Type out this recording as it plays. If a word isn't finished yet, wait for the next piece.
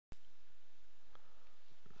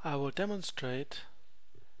I will demonstrate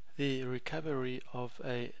the recovery of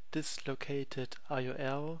a dislocated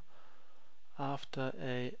IOL after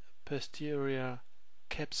a posterior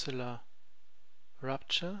capsular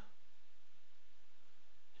rupture.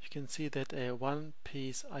 You can see that a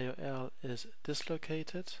one-piece IOL is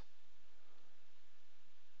dislocated.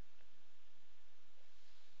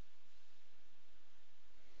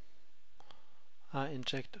 I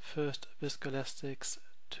inject first viscoelastics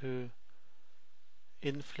to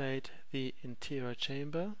inflate the interior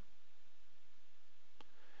chamber.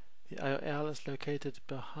 The IOL is located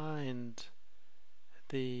behind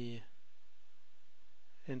the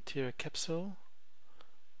anterior capsule.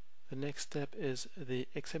 The next step is the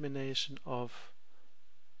examination of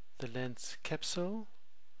the lens capsule,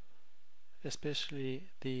 especially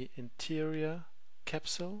the interior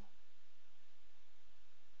capsule.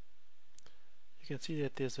 You can see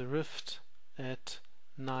that there's a rift at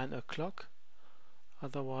 9 o'clock.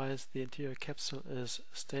 Otherwise the interior capsule is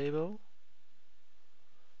stable.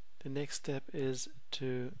 The next step is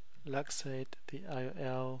to luxate the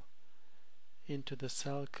IOL into the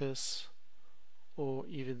sulcus, or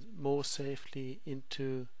even more safely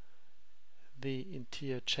into the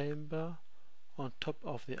interior chamber on top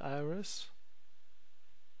of the iris.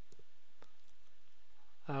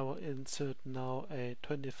 I will insert now a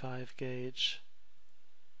 25 gauge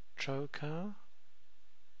Trocar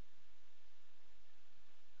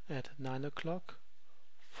at 9 o'clock,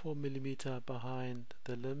 4 mm behind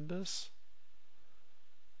the limbus.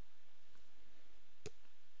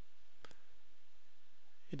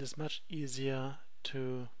 It is much easier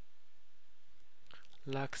to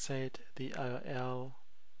luxate the IOL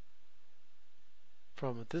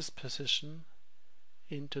from this position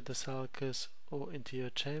into the sulcus or interior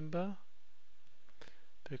chamber,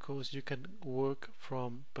 because you can work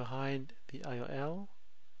from behind the IOL.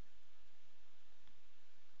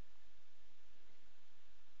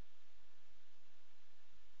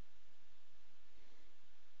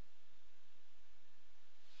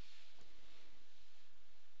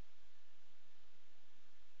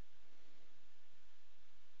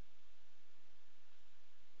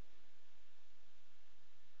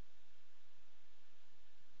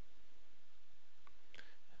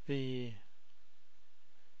 The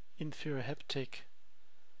inferior haptic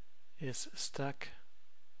is stuck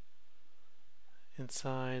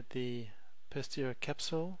inside the posterior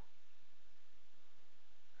capsule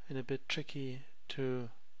and a bit tricky to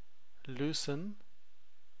loosen.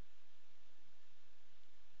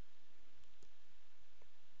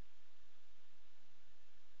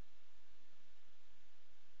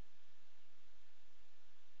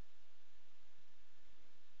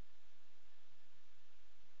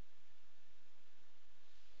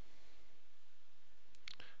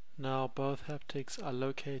 Now both haptics are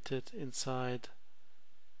located inside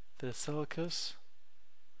the sulcus.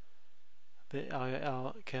 The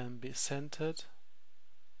IOL can be centered.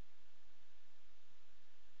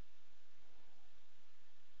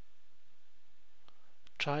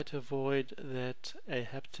 Try to avoid that a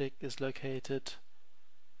haptic is located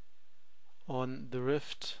on the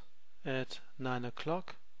rift at 9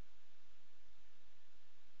 o'clock.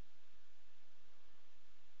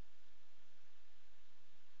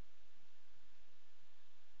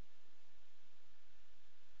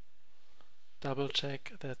 Double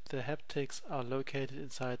check that the haptics are located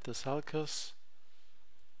inside the sulcus.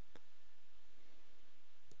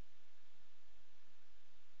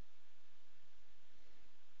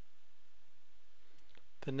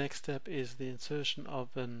 The next step is the insertion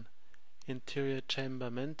of an interior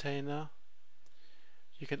chamber maintainer.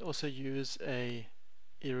 You can also use a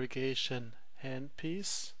irrigation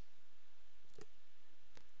handpiece.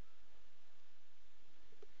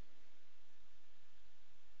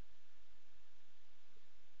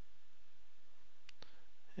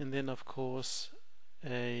 And then of course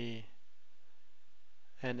an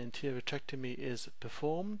anterior vitrectomy is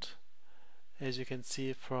performed, as you can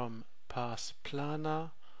see from pars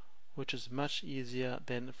plana, which is much easier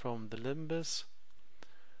than from the limbus.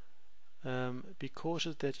 Be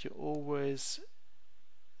cautious that you always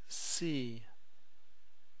see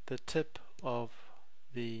the tip of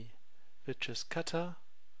the vitreous cutter.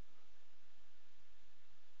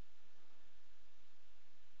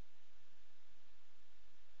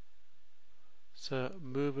 So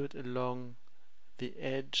move it along the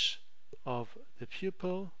edge of the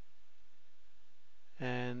pupil,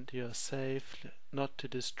 and you are safe not to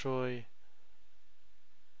destroy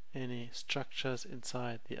any structures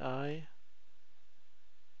inside the eye.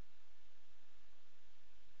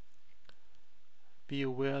 Be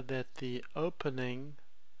aware that the opening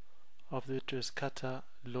of the vitreous cutter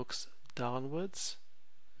looks downwards,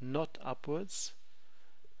 not upwards.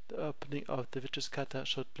 The opening of the vitreous cutter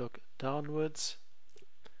should look downwards.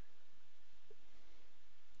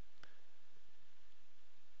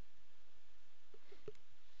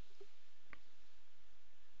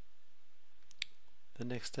 The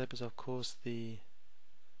next step is of course the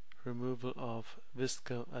removal of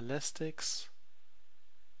viscoelastics.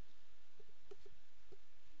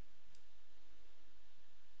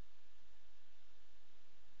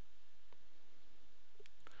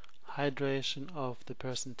 Hydration of the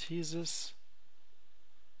paracentesis,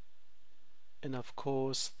 and of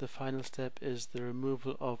course the final step is the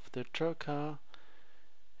removal of the trocar.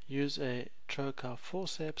 Use a trocar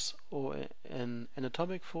forceps or an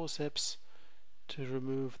anatomic forceps to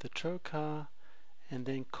remove the trocar, and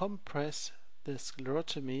then compress the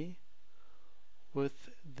sclerotomy with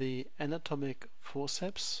the anatomic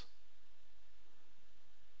forceps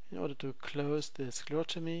in order to close the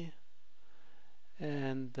sclerotomy,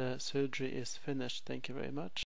 and the surgery is finished. Thank you very much.